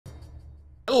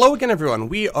Hello again, everyone.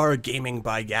 We are Gaming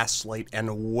by Gaslight,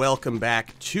 and welcome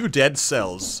back to Dead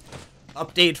Cells.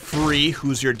 Update free,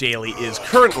 Who's Your Daily is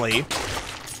currently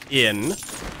in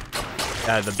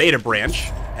the beta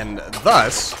branch, and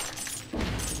thus,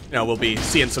 we'll be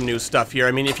seeing some new stuff here.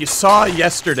 I mean, if you saw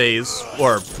yesterday's,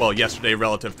 or, well, yesterday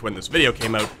relative to when this video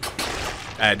came out,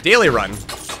 daily run,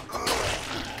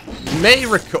 you may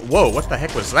recall— whoa, what the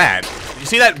heck was that? Did you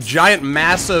see that giant,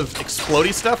 massive,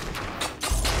 explodey stuff?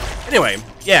 Anyway,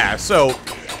 yeah, so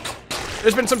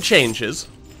there's been some changes.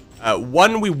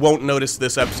 One, we won't notice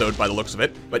this episode by the looks of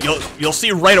it, but you'll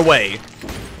see right away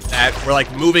that we're like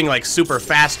moving like super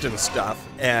fast and stuff,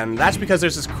 and that's because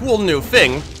there's this cool new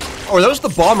thing. Oh, are those the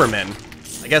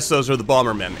Bombermen? I guess those are the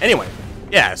Bombermen. Anyway,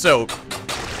 yeah, so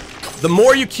the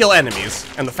more you kill enemies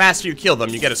and the faster you kill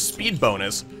them, you get a speed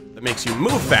bonus that makes you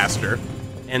move faster,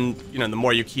 and the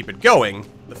more you keep it going,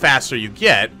 the faster you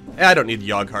get. I don't need the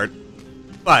Yogg Heart.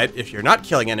 But if you're not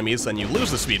killing enemies, then you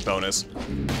lose the speed bonus.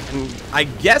 And I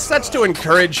guess that's to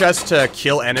encourage us to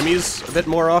kill enemies a bit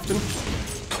more often.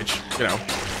 Which,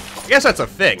 I guess that's a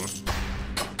thing.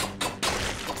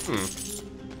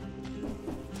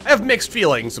 I have mixed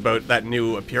feelings about that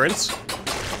new appearance.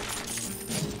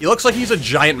 He looks like he's a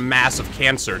giant mass of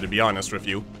cancer, to be honest with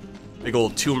you. Big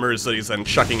old tumors that he's then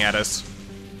chucking at us.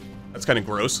 That's kind of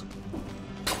gross.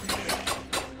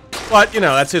 But,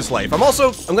 that's his life. I'm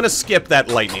gonna skip that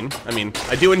lightning. I mean,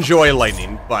 I do enjoy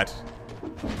lightning, but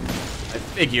I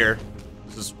figure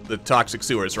this is the toxic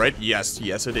sewers, right? Yes,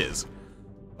 it is.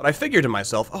 But I figure to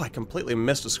myself, oh, I completely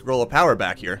missed a scroll of power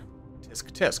back here.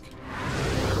 Tisk, tisk.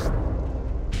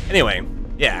 Anyway,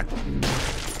 yeah.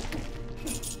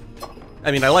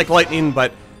 I mean, I like lightning,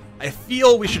 but I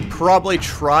feel we should probably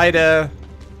try to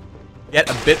get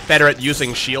a bit better at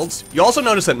using shields. You also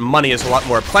notice that money is a lot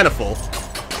more plentiful.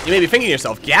 You may be thinking to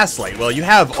yourself, Gaslight, well, you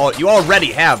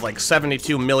already have like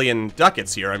 72 million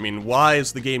ducats here. I mean, why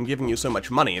is the game giving you so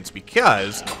much money? It's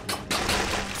because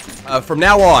from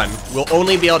now on, we'll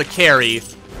only be able to carry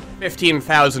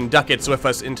 15,000 ducats with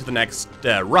us into the next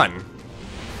run.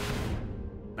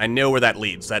 I know where that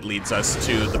leads. That leads us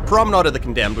to the Promenade of the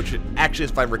Condemned, which actually,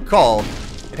 if I recall,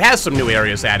 it has some new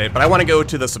areas added, but I want to go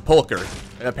to the Sepulchre.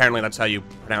 And apparently that's how you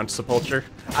pronounce Sepulchre.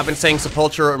 I've been saying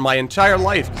Sepulchre my entire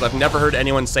life, because I've never heard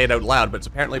anyone say it out loud, but it's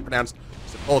apparently pronounced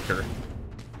Sepulchre.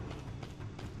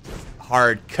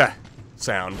 Hard K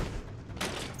sound.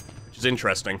 Which is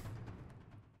interesting.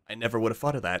 I never would have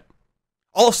thought of that.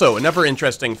 Also, another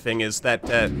interesting thing is that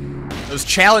those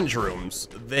challenge rooms,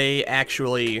 they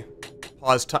actually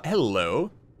pause time. Hello.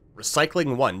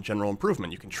 Recycling 1, general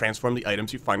improvement. You can transform the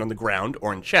items you find on the ground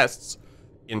or in chests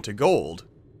into gold.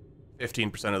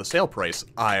 15% of the sale price.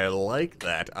 I like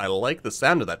that. I like the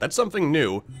sound of that. That's something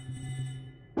new.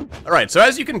 Alright, so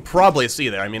as you can probably see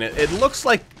there, I mean, it looks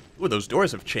like... ooh, those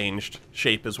doors have changed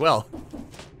shape as well.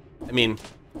 I mean,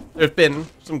 there have been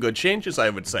some good changes,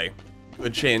 I would say.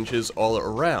 Good changes all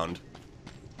around.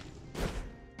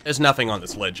 There's nothing on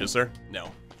this ledge, is there?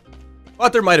 No.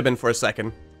 But there might have been for a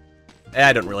second.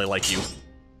 I don't really like you.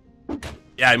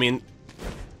 Yeah, I mean...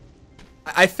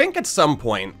 I think at some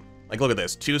point... like, look at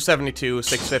this, 272,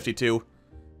 652.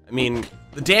 I mean,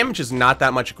 the damage is not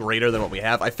that much greater than what we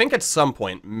have. I think at some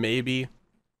point, maybe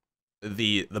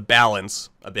the balance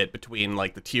a bit between,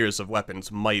 like, the tiers of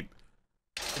weapons might...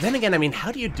 But then again, I mean,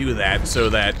 how do you do that so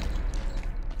that,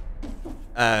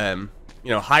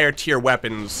 higher tier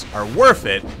weapons are worth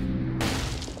it,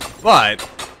 but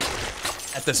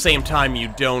at the same time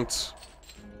you don't,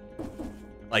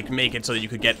 like, make it so that you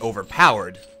could get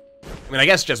overpowered? I mean, I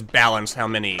guess just balance how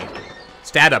many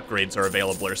stat upgrades are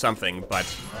available or something, but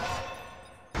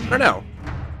I don't know.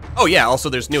 Oh yeah, also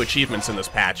there's new achievements in this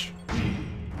patch.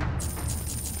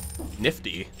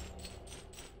 Nifty.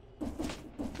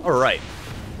 Alright.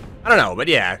 I don't know, but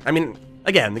yeah, I mean,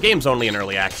 again, the game's only in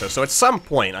early access, so at some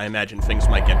point I imagine things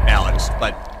might get balanced,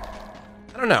 but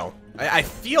I don't know. I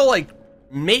feel like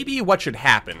maybe what should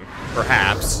happen,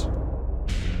 perhaps,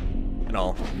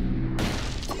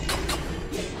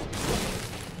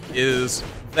 is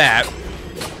that...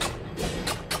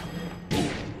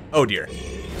 oh dear.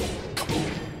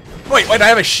 Wait, I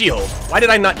have a shield. Why did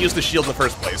I not use the shield in the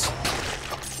first place?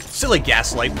 Silly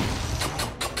Gaslight.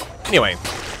 Anyway.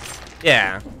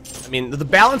 Yeah. I mean, the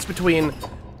balance between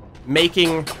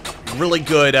making really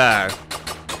good,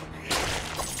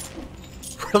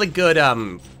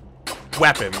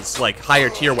 weapons, like higher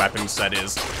tier weapons, that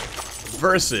is,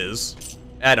 versus...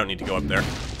 I don't need to go up there.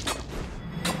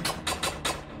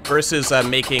 Versus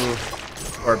making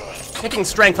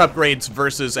strength upgrades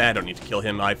versus... I don't need to kill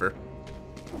him either.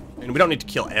 I mean, we don't need to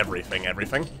kill everything. In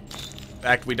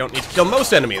fact, we don't need to kill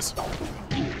most enemies.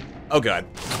 Oh, God.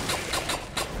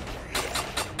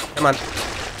 Come on.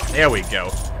 There we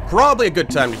go. Probably a good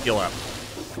time to heal up.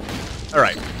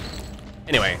 Alright.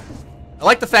 Anyway. I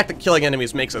like the fact that killing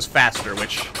enemies makes us faster,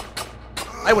 which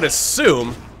I would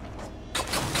assume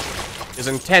is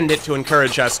intended to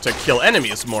encourage us to kill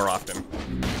enemies more often.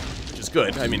 Which is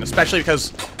good. I mean, especially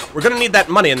because we're gonna need that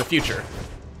money in the future.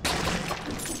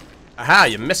 Aha,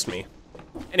 you missed me.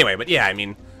 Anyway, but yeah, I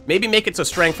mean, maybe make it so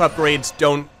strength upgrades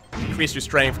don't increase your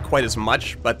strength quite as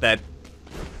much, but that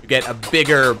you get a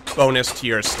bigger bonus to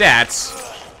your stats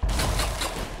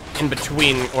in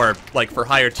between, or like for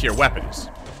higher tier weapons.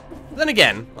 Then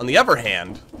again, on the other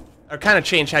hand, it'll kind of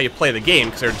change how you play the game,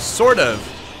 because they're sort of,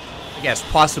 I guess,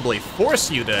 possibly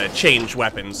force you to change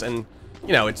weapons, and,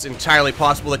 you know, it's entirely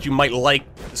possible that you might like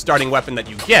the starting weapon that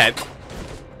you get,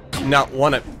 not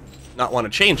want to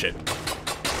change it.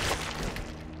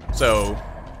 So,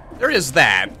 there is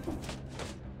that.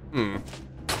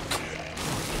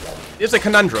 It's a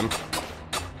conundrum,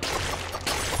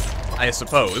 I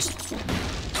suppose.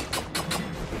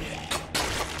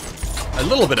 A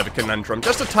little bit of a conundrum,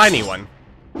 just a tiny one.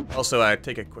 Also,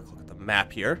 take a quick look at the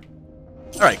map here.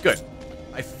 Alright, good.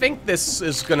 I think this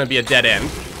is gonna be a dead end.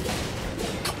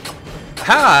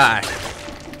 Ha!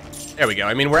 There we go.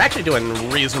 I mean, we're actually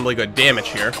doing reasonably good damage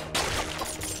here.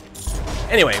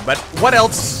 Anyway, but what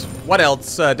else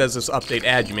does this update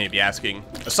add, you may be asking?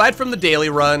 Aside from the daily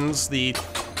runs, a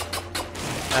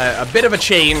bit of a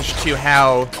change to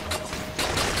how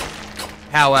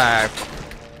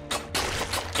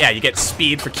yeah, you get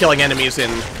speed for killing enemies in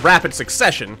rapid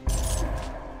succession.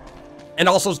 And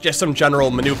also just some general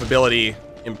maneuverability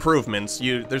improvements.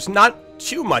 There's not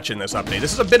too much in this update.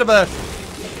 This is a bit of a...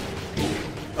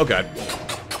 Oh, God.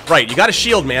 Right, you got a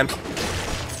shield, man.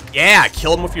 Yeah,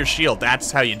 kill him with your shield.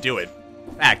 That's how you do it.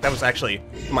 In fact, that was actually...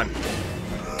 Come on.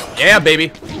 Yeah,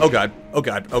 baby. Oh, God. Oh,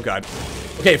 God. Oh, God.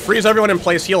 Okay, freeze everyone in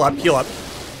place. Heal up. Heal up.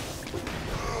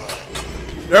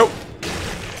 Nope.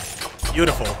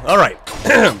 Beautiful. All right.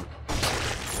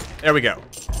 There we go.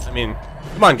 I mean,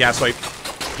 come on, Gaslight.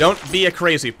 Don't be a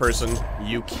crazy person.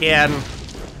 You can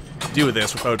do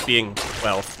this without being,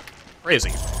 well,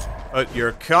 crazy. But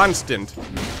you're constant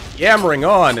yammering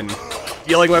on and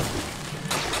dealing with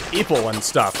people and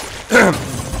stuff.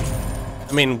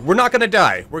 I mean, we're not gonna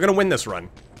die. We're gonna win this run.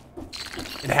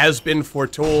 It has been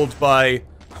foretold by...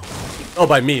 Oh,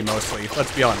 by me, mostly.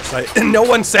 Let's be honest. No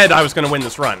one said I was gonna win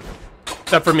this run.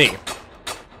 Except for me.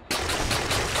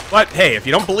 But, hey, if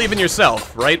you don't believe in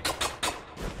yourself, right?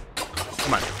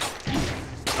 Come on.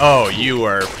 Oh, you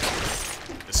are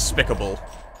despicable.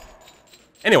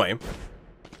 Anyway.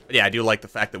 But yeah, I do like the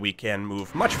fact that we can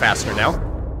move much faster now.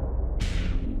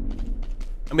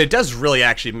 I mean, it does really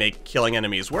actually make killing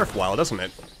enemies worthwhile, doesn't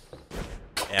it?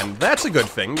 And that's a good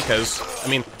thing, because, I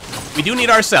mean, we do need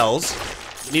our cells.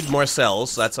 We need more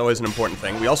cells, so that's always an important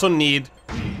thing. We also need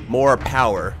more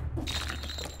power.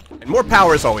 And more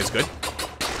power is always good.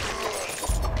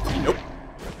 Nope.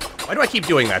 Why do I keep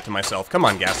doing that to myself? Come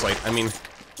on, Gaslight. I mean,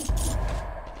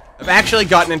 I've actually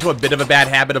gotten into a bit of a bad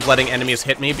habit of letting enemies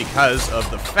hit me because of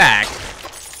the fact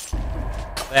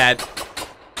that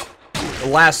the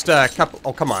last couple...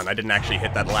 Oh, come on. I didn't actually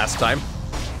hit that last time.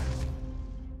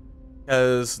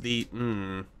 Because the...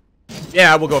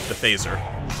 Yeah, we'll go with the phaser.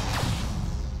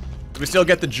 We still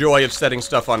get the joy of setting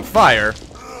stuff on fire.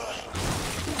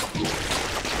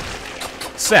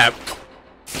 Except...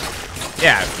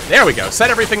 Yeah, there we go.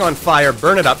 Set everything on fire,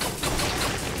 burn it up.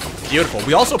 Beautiful.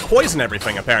 We also poison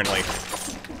everything, apparently.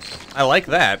 I like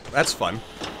that. That's fun.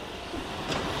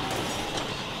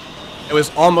 It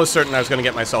was almost certain I was going to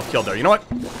get myself killed there. You know what?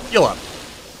 Heal up.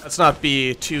 Let's not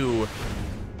be too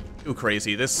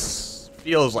crazy. This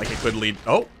feels like it could lead...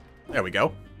 Oh, there we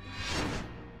go.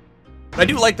 But I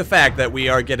do like the fact that we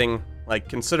are getting, like,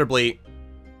 considerably...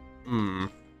 Oh,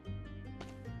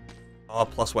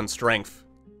 +1 strength.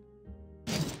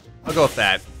 I'll go with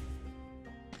that.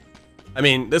 I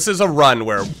mean, this is a run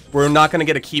where we're not going to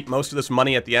get to keep most of this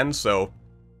money at the end, so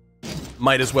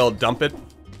might as well dump it.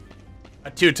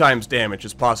 At 2 times damage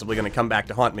is possibly going to come back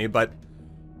to haunt me, but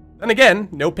then again,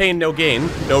 no pain, no gain.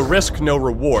 No risk, no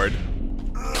reward.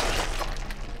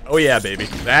 Oh yeah, baby.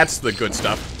 That's the good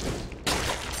stuff.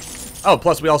 Oh,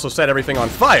 plus we also set everything on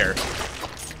fire.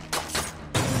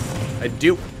 I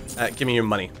do... give me your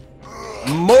money.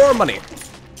 More money.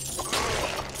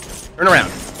 Turn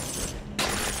around.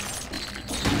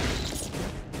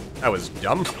 That was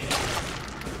dumb.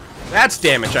 That's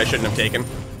damage I shouldn't have taken.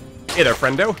 Hey there,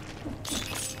 friendo.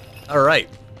 Alright.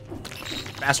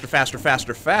 Faster, faster,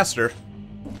 faster, faster.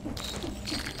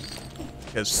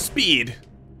 Because speed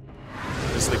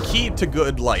is the key to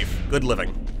good life, good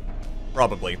living.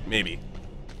 Probably. Maybe.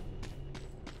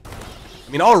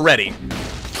 I mean, already,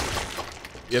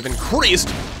 we have increased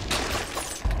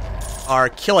our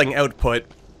killing output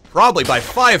probably by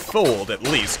 5-fold, at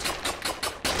least.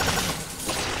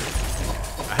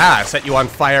 Aha, set you on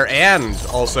fire and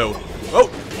also...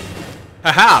 Oh!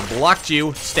 Haha, blocked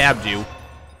you, stabbed you,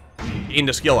 gained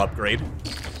a skill upgrade.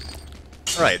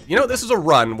 Alright, you know, this is a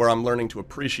run where I'm learning to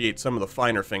appreciate some of the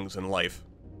finer things in life.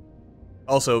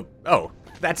 Also, oh,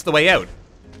 that's the way out.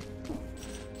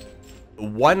 The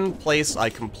one place I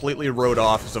completely wrote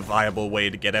off as a viable way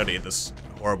to get out of this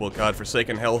horrible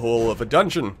godforsaken hellhole of a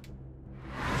dungeon.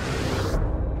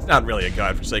 It's not really a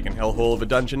godforsaken hellhole of a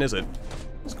dungeon, is it?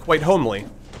 It's quite homely.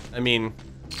 I mean,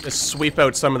 just sweep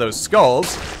out some of those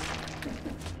skulls,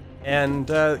 and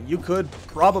you could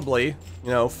probably, you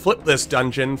know, flip this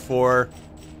dungeon for,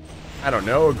 I don't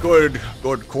know, a good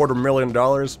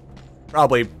 $250,000.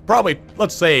 Probably,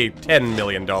 let's say $10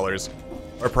 million.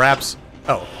 Or perhaps,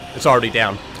 oh, it's already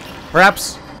down.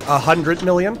 Perhaps $100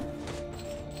 million?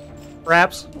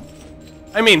 Perhaps?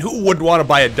 I mean, who would want to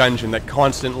buy a dungeon that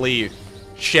constantly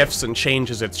shifts and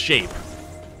changes its shape?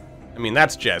 I mean,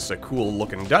 that's just a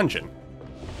cool-looking dungeon.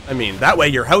 I mean, that way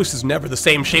your house is never the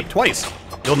same shape twice.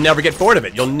 You'll never get bored of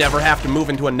it. You'll never have to move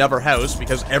into another house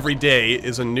because every day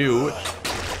is a new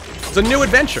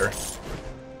adventure.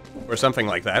 Or something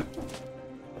like that.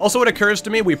 Also, it occurs to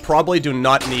me we probably do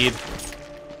not need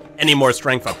any more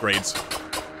strength upgrades.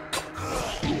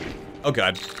 Oh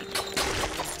god.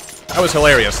 That was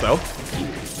hilarious, though.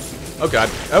 Oh god.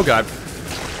 Oh god.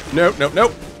 Nope, nope,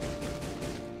 nope.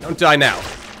 Don't die now.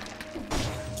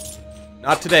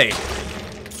 Not today.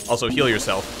 Also, heal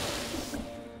yourself.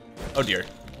 Oh dear.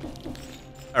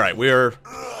 Alright, we're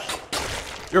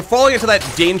falling into that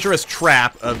dangerous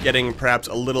trap of getting perhaps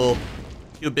a little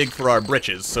too big for our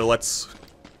britches, so let's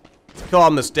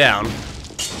calm this down.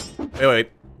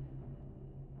 Wait.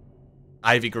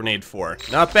 Ivy Grenade 4.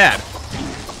 Not bad.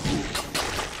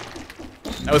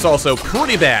 That was also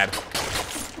pretty bad.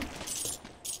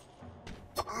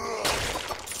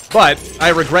 But I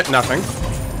regret nothing.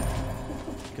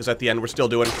 Because at the end we're still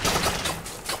doing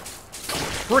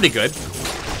pretty good.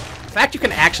 In fact, you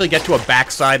can actually get to a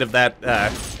backside of that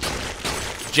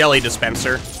jelly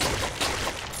dispenser.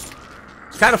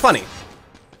 It's kind of funny.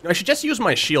 You know, I should just use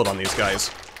my shield on these guys.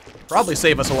 Probably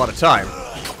save us a lot of time.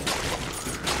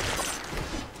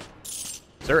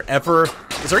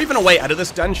 Is there even a way out of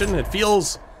this dungeon? It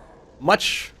feels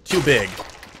much too big.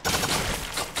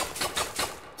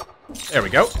 There we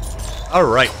go.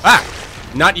 Alright. Ah!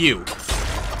 Not you.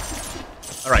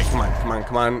 Alright,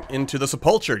 come on. Into the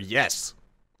Sepulchre. Yes.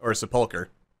 Or Sepulchre.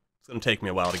 It's gonna take me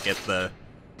a while to get the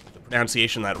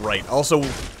pronunciation of that right. Also,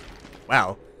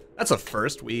 wow. That's a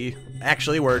first. We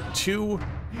actually were too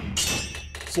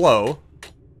slow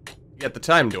to get the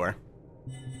time door.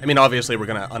 I mean, obviously we're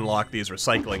gonna unlock these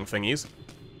recycling thingies.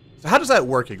 So how does that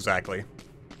work exactly?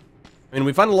 I mean,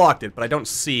 we've unlocked it, but I don't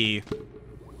see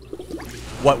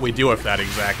what we do with that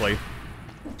exactly.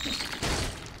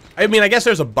 I mean, I guess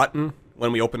there's a button.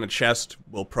 When we open a chest,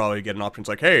 we'll probably get an option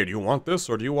like, hey, do you want this,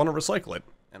 or do you want to recycle it?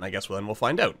 And I guess then we'll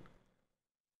find out.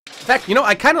 In fact, you know,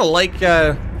 I kind of like,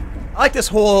 I like this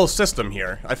whole system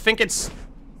here. I think it's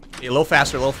a little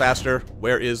faster, a little faster.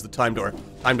 Where is the time door?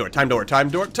 Time door, time door, time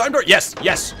door, time door! Yes,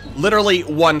 yes! Literally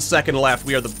 1 second left.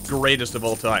 We are the greatest of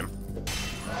all time.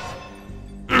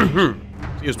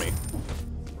 Excuse me.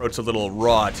 Throat's a little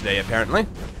raw today, apparently.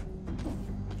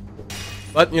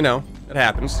 But, you know, it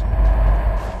happens.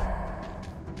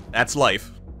 That's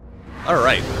life.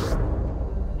 Alright.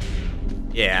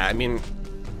 Yeah, I mean...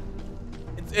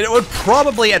 It would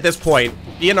probably, at this point,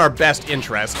 be in our best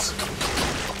interests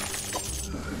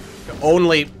to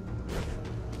only...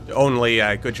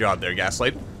 good job there,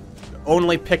 Gaslight. To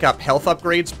only pick up health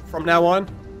upgrades from now on.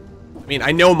 I mean,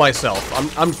 I know myself.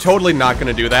 I'm totally not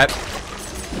gonna do that.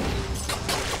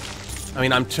 I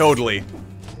mean, I'm totally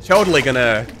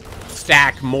gonna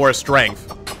stack more strength.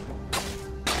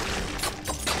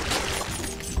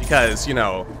 Because, you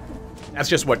know, that's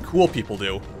just what cool people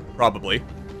do, probably.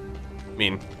 I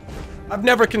mean, I've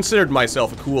never considered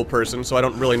myself a cool person, so I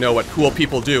don't really know what cool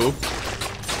people do.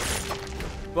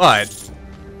 But,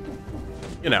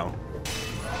 you know,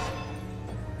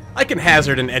 I can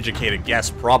hazard an educated guess,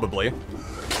 probably.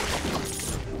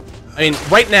 I mean,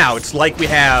 right now, it's like we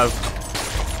have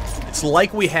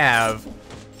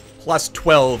plus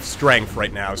 12 strength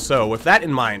right now, so with that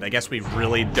in mind, I guess we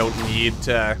really don't need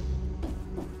to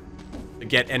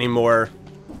get any more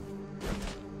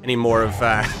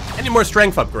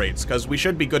strength upgrades, because we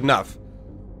should be good enough.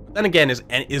 But then again,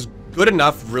 is good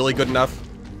enough really good enough?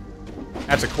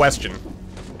 That's a question.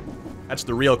 That's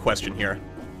the real question here.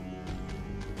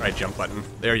 Right, jump button.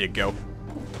 There you go.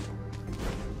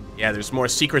 Yeah, there's more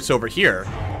secrets over here.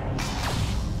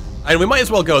 And we might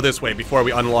as well go this way before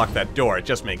we unlock that door. It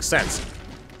just makes sense.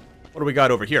 What do we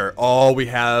got over here? Oh, we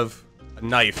have a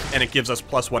knife, and it gives us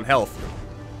 +1 health.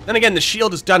 Then again, the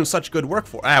shield has done such good work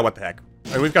for... Ah, what the heck.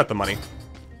 I mean, we've got the money.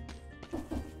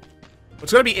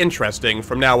 What's going to be interesting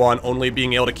from now on, only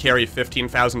being able to carry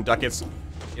 15,000 ducats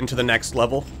into the next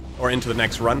level, or into the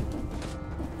next run.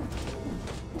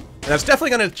 And that's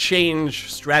definitely going to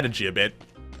change strategy a bit.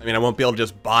 I mean, I won't be able to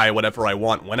just buy whatever I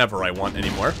want whenever I want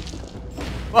anymore.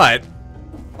 But,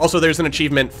 also there's an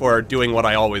achievement for doing what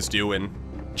I always do and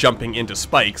jumping into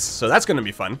spikes, so that's going to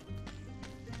be fun.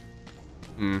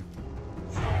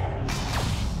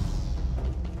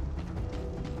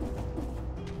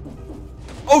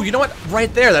 Oh, you know what?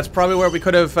 Right there, that's probably where we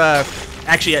could have,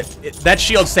 actually, that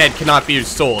shield said cannot be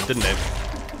sold, didn't it?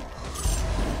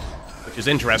 Which is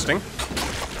interesting.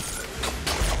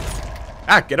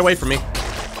 Ah, get away from me.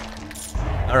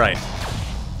 Alright.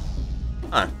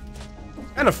 Huh.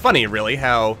 Kind of funny, really,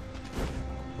 how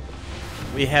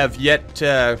we have yet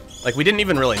to... Like, we didn't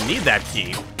even really need that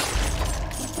key.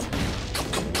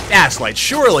 Gaslight,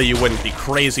 surely you wouldn't be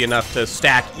crazy enough to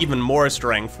stack even more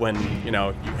strength when, you know,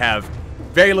 you have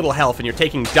very little health and you're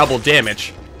taking double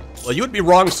damage. Well, you would be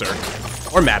wrong, sir.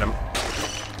 Or madam.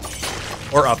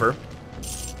 Or upper.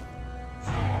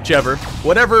 Whichever.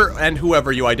 Whatever and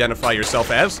whoever you identify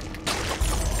yourself as.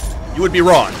 You would be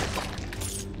wrong.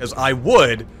 Because I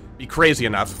would be crazy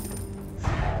enough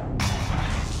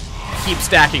to keep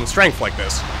stacking strength like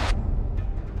this.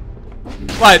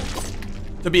 But,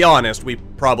 to be honest, we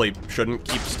probably shouldn't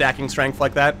keep stacking strength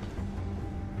like that.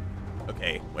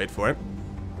 Okay, wait for it.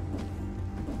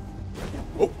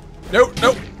 Oh, no,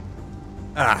 no.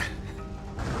 Ah.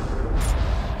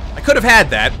 I could have had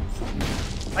that.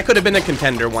 I could have been a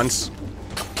contender once.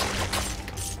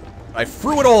 I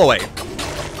threw it all away.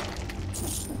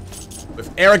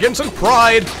 With arrogance and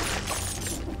pride.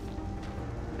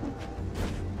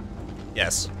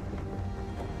 Yes.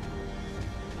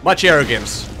 Much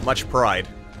arrogance, much pride.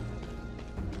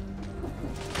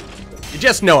 You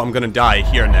just know I'm gonna die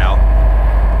here now.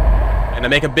 And I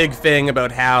make a big thing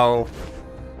about how...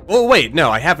 Well, wait,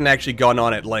 no, I haven't actually gone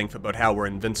on at length about how we're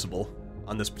invincible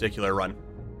on this particular run.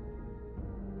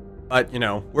 But, you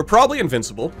know, we're probably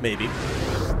invincible, maybe.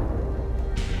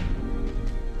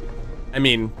 I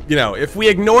mean, you know, if we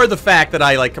ignore the fact that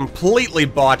I, like, completely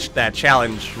botched that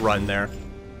challenge run there.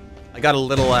 I got a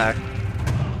little,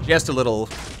 just a little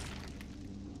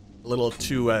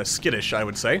too, skittish, I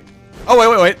would say.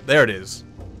 Oh, wait, there it is.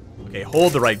 Okay,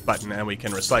 hold the right button and we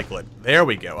can recycle it. There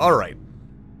we go, alright.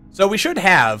 So we should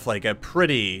have, like, a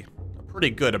pretty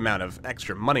good amount of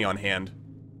extra money on hand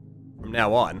from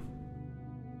now on.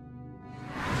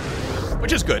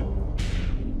 Which is good.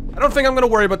 I don't think I'm gonna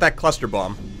worry about that cluster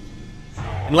bomb.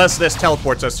 Unless this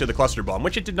teleports us to the cluster bomb,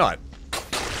 which it did not.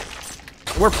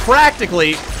 We're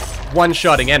practically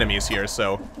one-shotting enemies here,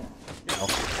 so, you know,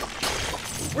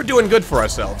 we're doing good for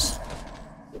ourselves.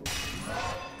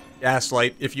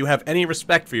 Gaslight, if you have any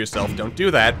respect for yourself, don't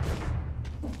do that.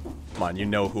 Come on, you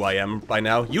know who I am by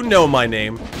now. You know my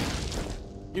name.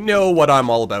 You know what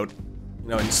I'm all about. You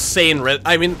know, insane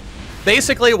I mean,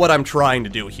 basically what I'm trying to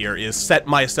do here is set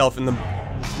myself in the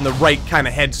right kind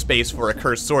of headspace for a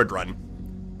cursed sword run.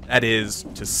 That is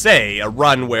to say, a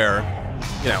run where,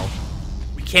 you know,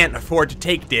 we can't afford to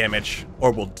take damage,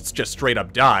 or we'll just straight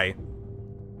up die.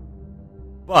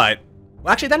 But,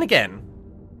 well, actually, then again,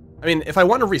 I mean, if I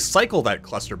want to recycle that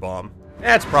cluster bomb,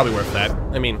 it's probably worth that.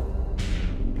 I mean,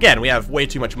 again, we have way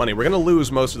too much money. We're going to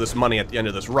lose most of this money at the end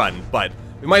of this run, but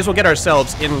we might as well get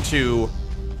ourselves into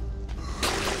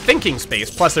thinking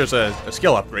space, plus there's a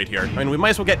skill upgrade here. I mean, we might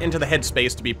as well get into the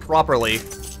headspace to be properly,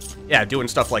 yeah, doing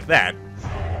stuff like that.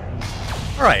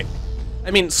 Alright. I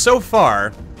mean, so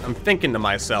far, I'm thinking to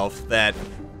myself that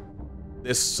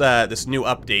this, this new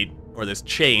update, or this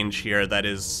change here that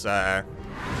is,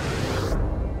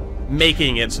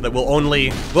 making it so that we'll only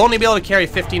be able to carry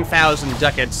 15,000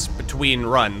 ducats between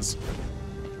runs.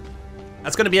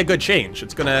 That's gonna be a good change.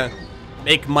 It's gonna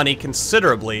make money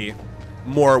considerably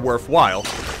more worthwhile.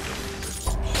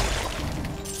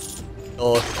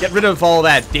 It'll get rid of all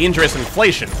that dangerous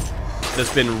inflation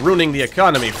that's been ruining the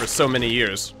economy for so many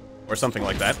years. Or something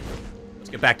like that. Let's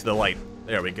get back to the light.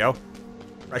 There we go.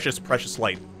 Precious, precious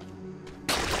light.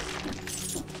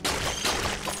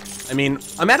 I mean,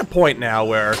 I'm at a point now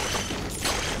where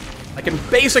I can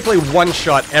basically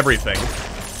one-shot everything.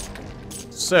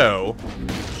 So,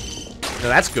 no,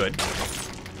 that's good.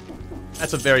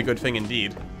 That's a very good thing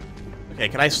indeed. Okay,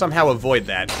 can I somehow avoid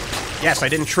that? Yes, I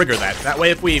didn't trigger that. That way,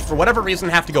 if we, for whatever reason,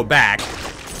 have to go back,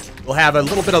 we'll have a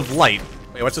little bit of light.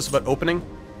 Wait, what's this about opening?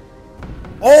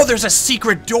 Oh, there's a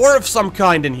secret door of some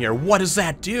kind in here. What does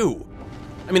that do?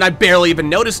 I mean, I barely even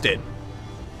noticed it.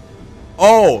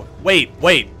 Oh, wait.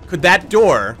 Could that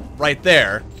door right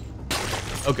there...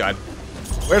 Oh, God.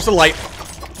 Where's the light?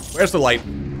 Where's the light?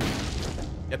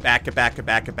 Get back.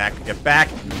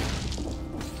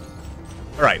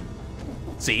 Alright.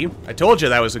 See? I told you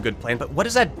that was a good plan, but what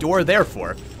is that door there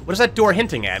for? What is that door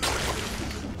hinting at?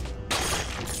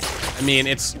 I mean,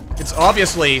 it's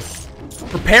obviously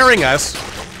preparing us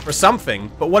for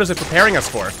something, but what is it preparing us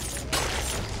for?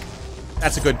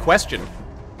 That's a good question.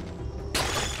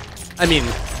 I mean,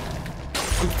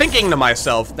 I'm thinking to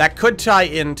myself, that could tie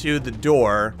into the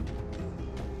door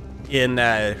in,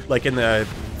 like in the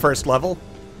first level,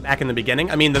 back in the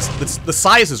beginning. I mean, the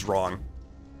size is wrong.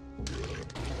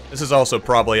 This is also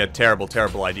probably a terrible,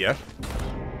 terrible idea.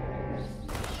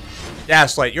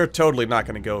 Gaslight, you're totally not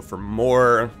going to go for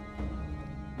more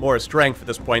strength at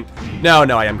this point. No,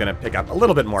 I am going to pick up a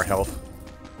little bit more health.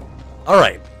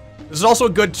 Alright. This is also a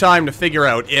good time to figure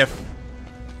out if...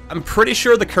 I'm pretty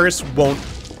sure the curse won't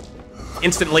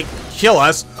instantly kill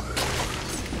us.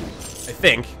 I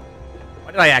think.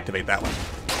 Why did I activate that one?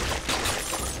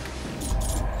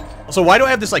 Also, why do I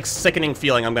have this, like, sickening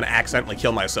feeling I'm going to accidentally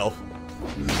kill myself?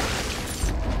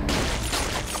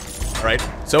 Alright,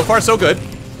 so far so good.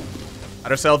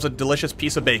 Got ourselves a delicious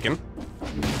piece of bacon.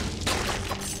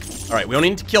 Alright, we only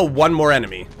need to kill one more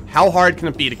enemy. How hard can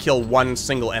it be to kill one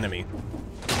single enemy?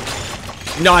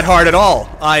 Not hard at all.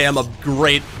 I am a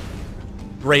great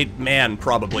man,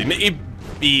 probably.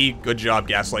 Maybe. Good job,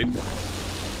 Gaslight.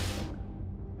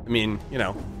 I mean, you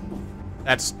know.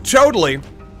 That's totally...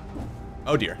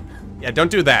 Oh, dear. Yeah,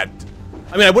 don't do that.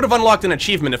 I mean, I would have unlocked an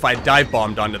achievement if I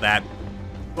dive-bombed onto that.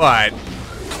 But...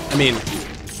 I mean,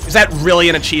 is that really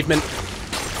an achievement?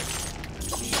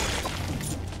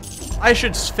 I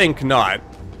should think not,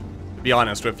 to be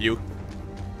honest with you.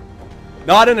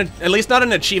 At least not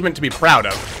an achievement to be proud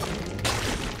of.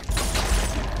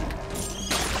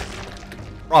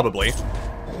 Probably.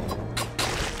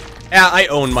 Yeah, I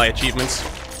own my achievements.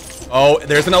 Oh,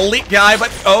 there's an elite guy,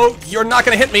 but oh, you're not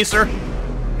gonna hit me, sir.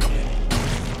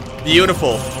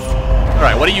 Beautiful.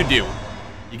 Alright, what do?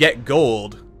 You get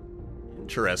gold.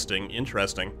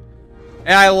 Interesting.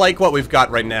 And I like what we've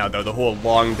got right now, though. The whole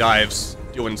long dives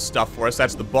doing stuff for us.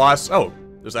 That's the boss. Oh,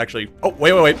 there's actually... Oh,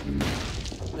 wait.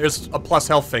 There's a plus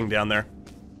health thing down there.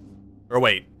 Or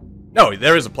wait. No,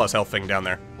 there is a plus health thing down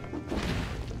there.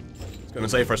 I was gonna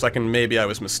say for a second maybe I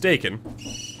was mistaken.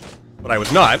 But I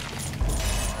was not.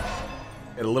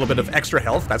 Get a little bit of extra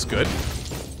health. That's good.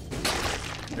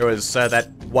 There was that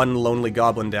one lonely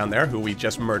goblin down there who we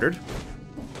just murdered.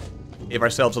 Gave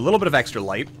ourselves a little bit of extra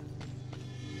light.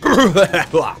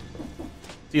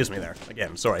 Excuse me there.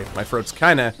 Again, sorry. My throat's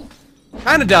kinda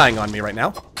dying on me right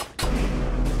now.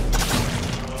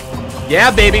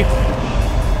 Yeah, baby.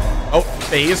 Oh,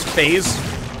 phase.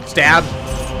 Stab.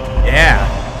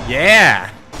 Yeah.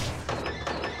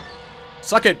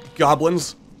 Suck it,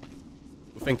 goblins.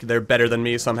 Who think they're better than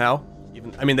me somehow.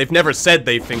 I mean, they've never said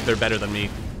they think they're better than me.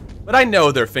 But I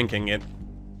know they're thinking it.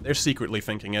 They're secretly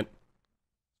thinking it.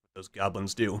 Those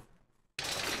goblins do.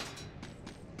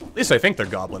 At least I think they're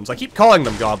goblins. I keep calling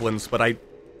them goblins, but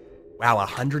Wow,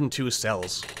 102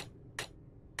 cells.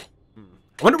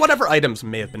 I wonder whatever items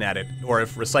may have been added, or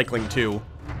if Recycling 2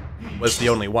 was the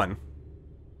only one.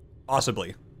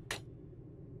 Possibly.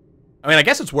 I mean, I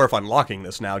guess it's worth unlocking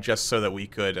this now, just so that we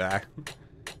could,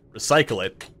 recycle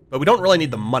it. But we don't really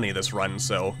need the money this run,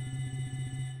 so...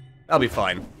 that'll be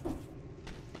fine.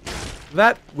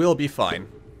 That will be fine.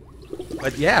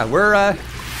 But yeah, we're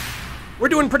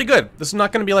doing pretty good. This is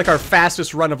not going to be like our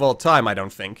fastest run of all time, I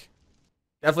don't think.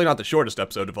 Definitely not the shortest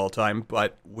episode of all time,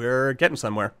 but we're getting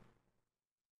somewhere.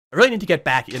 I really need to get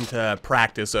back into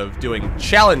practice of doing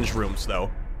challenge rooms,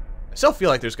 though. I still feel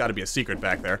like there's got to be a secret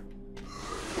back there.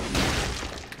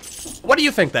 What do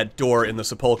you think that door in the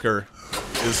Sepulchre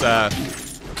is,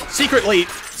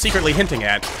 secretly hinting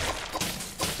at?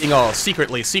 Being all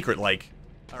secret-like.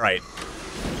 Alright.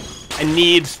 I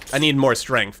need more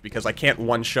strength, because I can't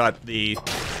one-shot the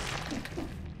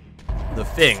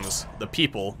things, the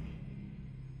people,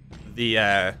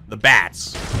 the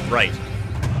bats. Right.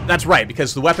 That's right,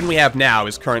 because the weapon we have now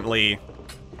is currently...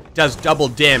 does double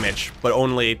damage, but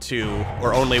only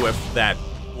with that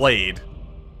blade.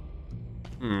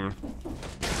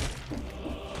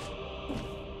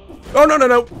 Oh,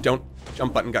 no. Don't.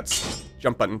 Jump button, guts.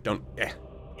 Jump button, don't. Yeah.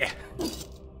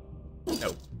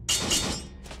 No.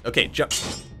 Okay, jump.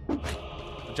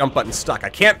 The jump button's stuck. I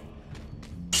can't...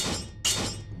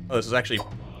 Oh, this is actually...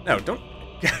 No, don't...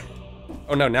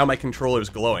 Oh no, now my controller's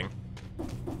glowing.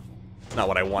 Not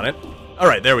what I wanted.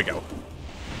 Alright, there we go.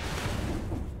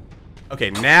 Okay,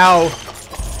 now...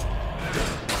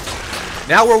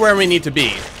 Now we're where we need to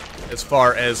be, as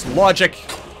far as logic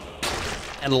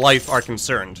and life are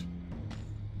concerned.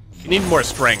 You need more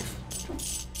strength.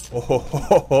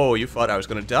 Oh, you thought I was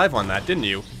gonna dive on that, didn't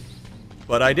you?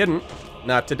 But I didn't.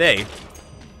 Not today.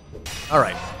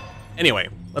 Alright. Anyway,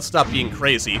 let's stop being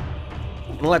crazy.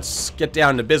 And let's get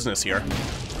down to business here.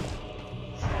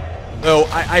 Though,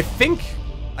 I think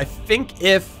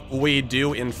if we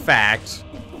do, in fact,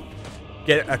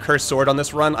 get a cursed sword on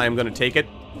this run, I am gonna take it.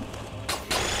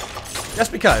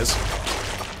 Just because.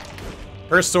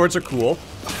 Cursed swords are cool.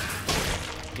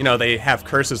 You know, they have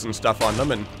curses and stuff on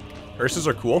them, and curses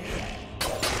are cool.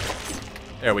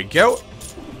 There we go.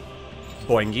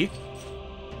 Boingy.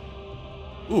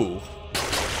 Ooh.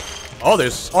 Oh,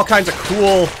 there's all kinds of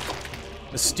cool,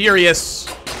 mysterious...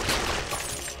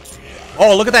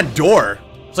 Oh, look at that door.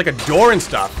 It's like a door and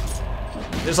stuff.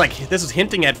 There's like, this is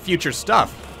hinting at future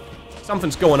stuff.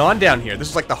 Something's going on down here. This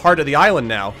is like the heart of the island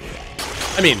now.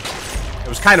 I mean, it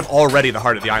was kind of already the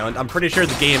heart of the island. I'm pretty sure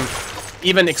the game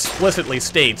even explicitly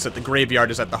states that the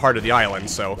graveyard is at the heart of the island,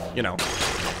 so, you know.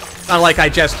 It's not like I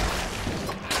just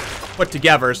put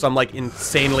together some, like,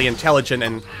 insanely intelligent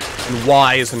and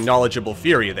wise and knowledgeable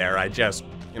theory there. I just,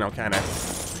 you know, kind of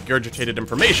regurgitated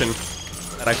information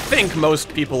that I think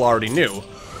most people already knew.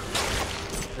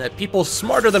 That people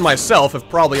smarter than myself have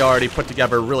probably already put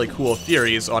together really cool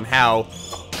theories on how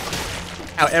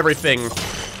everything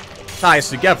ties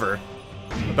together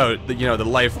about the, you know, the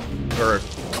life,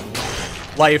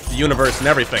 the universe, and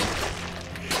everything.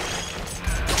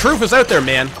 The truth is out there,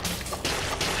 man.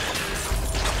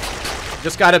 You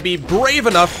just gotta be brave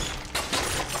enough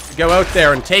to go out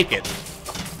there and take it.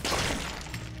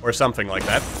 Or something like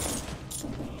that.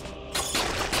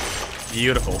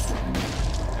 Beautiful.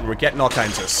 And we're getting all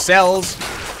kinds of cells.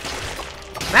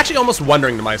 I'm actually almost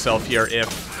wondering to myself here if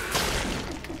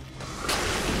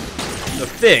the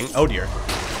thing... Oh dear.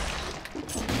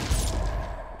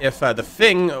 If the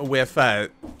thing with,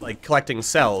 like, collecting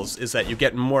cells is that you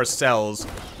get more cells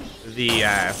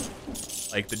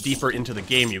like, the deeper into the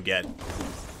game you get.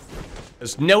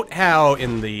 Just note how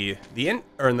in the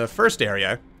first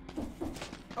area...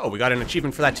 Oh, we got an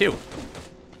achievement for that too.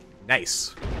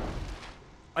 Nice.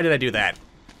 Why did I do that?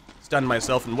 Stunned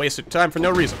myself and wasted time for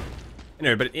no reason.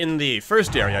 Anyway, but in the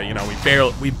first area, you know,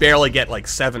 we barely get like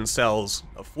 7 cells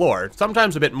a floor.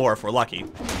 Sometimes a bit more if we're lucky.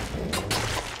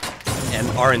 And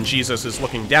RNGesus is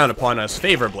looking down upon us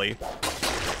favorably.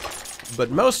 But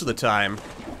most of the time,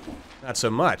 not so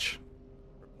much.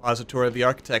 Repository of the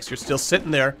Architects, you're still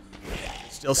sitting there.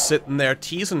 Still sitting there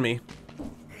teasing me.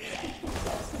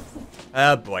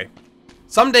 Oh boy.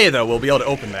 Someday, though, we'll be able to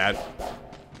open that.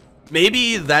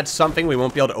 Maybe that's something we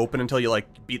won't be able to open until you, like,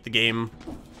 beat the game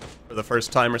for the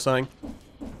first time or something.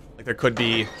 Like, there could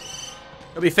be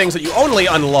things that you only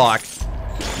unlock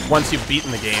once you've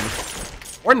beaten the game.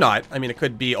 Or not. I mean, it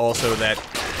could be also that...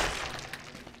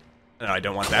 No, I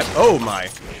don't want that. Oh, my.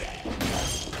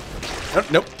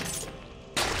 Nope, nope.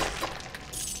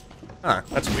 Huh,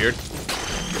 that's weird.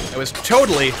 I was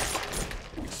totally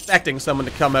expecting someone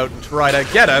to come out and try to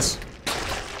get us.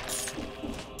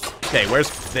 Okay, where's...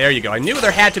 There you go. I knew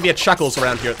there had to be a Chuckles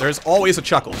around here. There's always a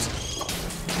Chuckles.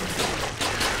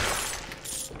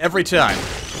 Every time.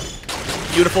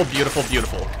 Beautiful, beautiful,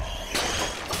 beautiful.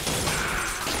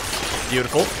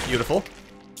 Beautiful, beautiful.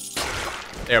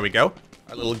 There we go.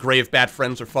 Our little grave bat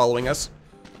friends are following us.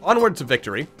 Onward to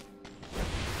victory.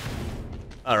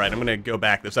 Alright, I'm gonna go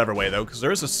back this other way, though, because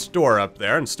there is a store up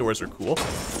there, and stores are cool.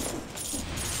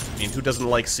 I mean, who doesn't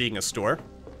like seeing a store?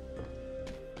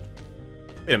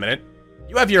 Wait a minute.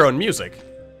 You have your own music.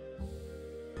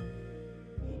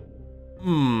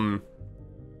 You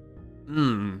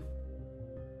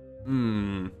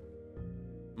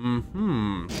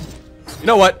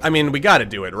know what? I mean, we gotta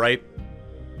do it, right?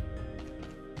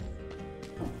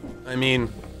 I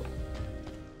mean,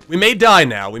 we may die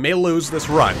now. We may lose this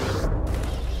run.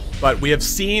 But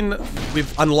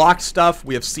we've unlocked stuff.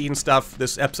 We have seen stuff.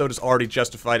 This episode has already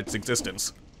justified its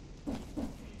existence.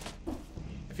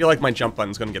 I feel like my jump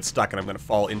button's gonna get stuck and I'm gonna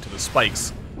fall into the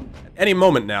spikes at any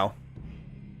moment now.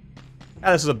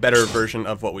 Ah, this is a better version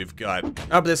of what we've got.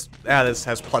 Oh, but this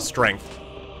has plus strength.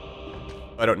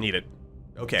 I don't need it.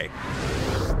 Okay.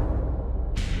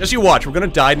 As you watch, we're gonna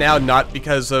die now, not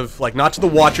because of, like, not to the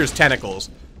Watcher's tentacles,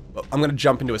 but I'm gonna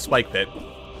jump into a spike pit.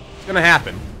 It's gonna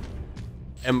happen.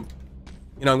 And,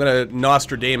 you know, I'm gonna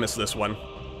Nostradamus this one.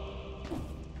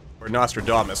 Or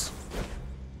Nostradamus.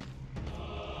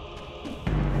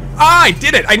 Ah, I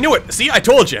did it! I knew it! See, I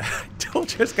told you! I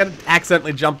told you I was gonna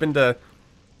accidentally jump into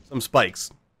some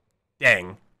spikes.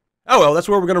 Dang. Oh well, that's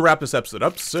where we're gonna wrap this episode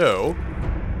up, so...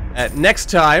 next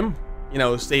time, you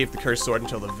know, save the cursed sword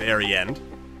until the very end.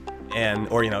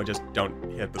 Or, you know, just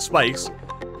don't hit the spikes.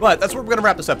 But that's where we're gonna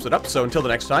wrap this episode up, so until the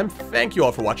next time, thank you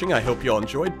all for watching, I hope you all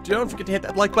enjoyed. Don't forget to hit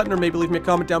that like button, or maybe leave me a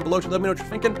comment down below to let me know what you're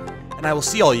thinking, and I will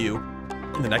see all you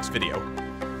in the next video.